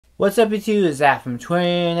What's up, YouTube? It's Zach from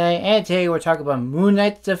 29, and today we're talking about Moon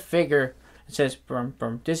Knight the figure. It says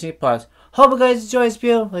from Disney Plus. Hope you guys enjoy this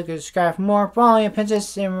video. Like and subscribe for more. Follow me on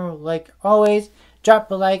Pinterest, and like always,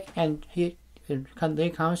 drop a like and leave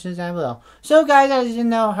comments down below. So, guys, as you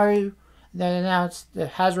know, that announced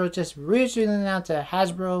that Hasbro just recently announced that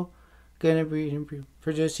Hasbro gonna be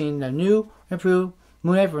producing the new improved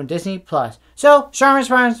Moon Knight from Disney Plus. So, Charmin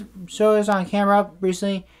Springs showed us on camera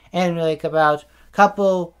recently, and like about a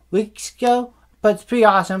couple weeks ago, but it's pretty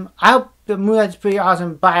awesome. I hope the Moon Knight's pretty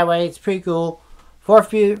awesome. By the way, it's pretty cool.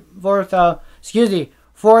 Fourth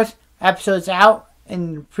episode's out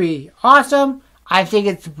and pretty awesome. I think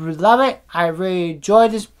it's love it. I really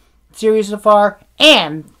enjoyed this series so far.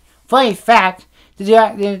 And funny fact,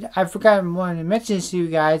 I forgot to mention to you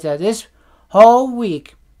guys that this whole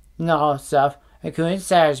week and all stuff, including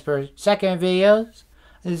Saturday's second videos,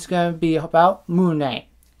 is going to be about Moon Knight.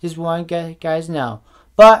 Just want to get you guys know.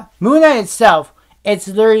 But Moon Knight itself, it's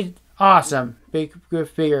literally awesome. Big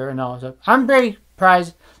figure and all stuff. I'm very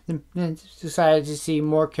surprised and decided to see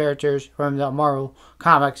more characters from the Marvel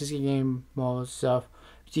comics, getting more stuff,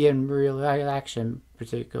 getting real action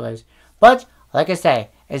particulars. But like I say,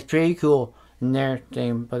 it's pretty cool in their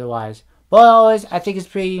thing otherwise. But always, I think it's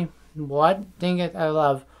pretty. One thing that I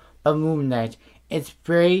love about Moon Knight, it's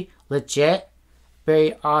very legit,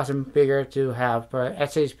 very awesome figure to have for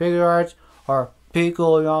SA's figure arts or pretty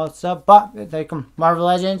cool and all that stuff. But like Marvel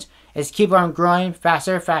Legends, is keep on growing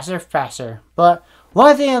faster. But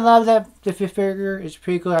one thing I love that the figure is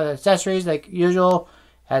pretty cool. Has accessories like usual,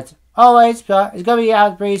 as always. But it's gonna be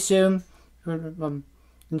out pretty soon in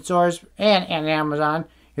stores and Amazon.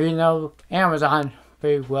 You know Amazon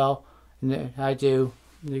very well, and I do.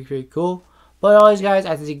 They're pretty cool. But always, guys,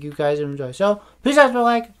 I think you guys enjoy. So please guys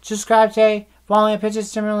like, subscribe today, follow me on Pinterest,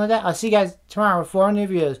 similar like that. I'll see you guys tomorrow with 4 new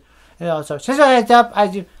videos. And also, just a heads up,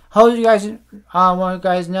 I hope you guys want you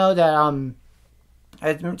guys know that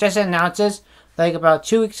I just announced this like about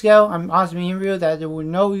 2 weeks ago. I'm also being interviewed that there were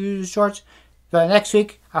no user shorts. But next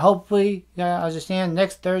week, I hopefully you guys understand.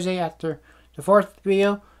 Next Thursday after the 4th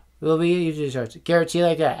video will be user shorts. Guarantee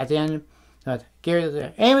like that at the end.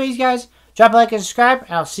 Guarantee. Anyways, guys, drop a like and subscribe.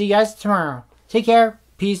 And I'll see you guys tomorrow. Take care,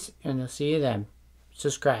 peace, and I'll see you then.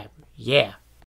 Subscribe. Yeah.